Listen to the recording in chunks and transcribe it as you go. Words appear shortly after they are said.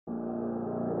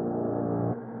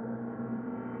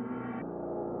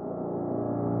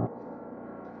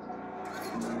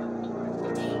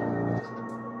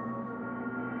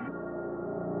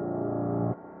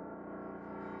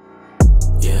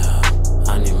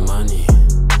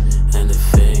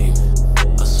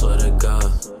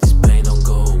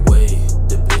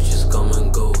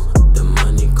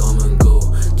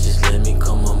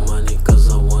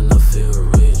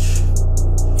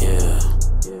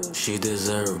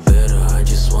better, I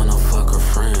just wanna fuck her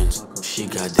friends. She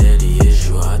got daddy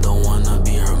issue, I don't wanna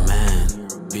be her man.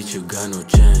 Bitch, you got no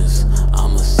chance,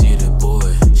 I'm a city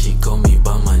boy. She call me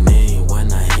by my name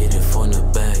when I hit it from the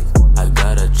back. I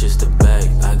gotta chase the bag,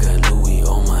 I got Louis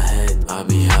on my head. I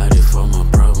be hiding from my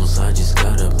problems, I just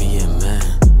gotta be a man.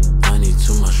 I need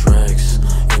too much racks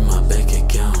in my bank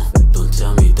account. Don't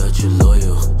tell me that you're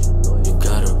loyal, you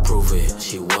gotta prove it.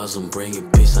 She wasn't bringing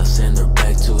peace, I send her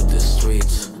back to the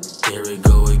streets. Here we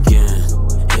go again,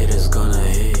 haters gonna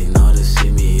hate, now they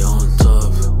see me on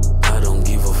top. I don't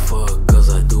give a fuck, cause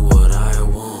I do what I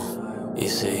want. He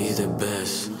say he's the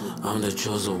best, I'm the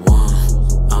chosen one,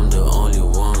 I'm the only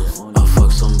one. I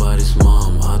fuck somebody's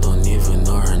mom, I don't even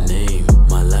know her name.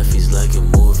 My life is like a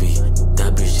movie,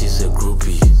 that bitch is a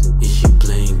groupie. If she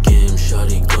playing games,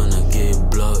 shawty gonna get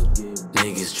blocked.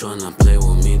 Niggas tryna play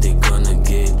with me, they gonna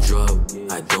get dropped.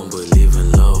 I don't believe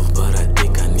in love, but I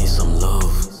think I need some love.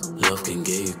 Love can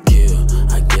get you killed,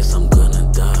 I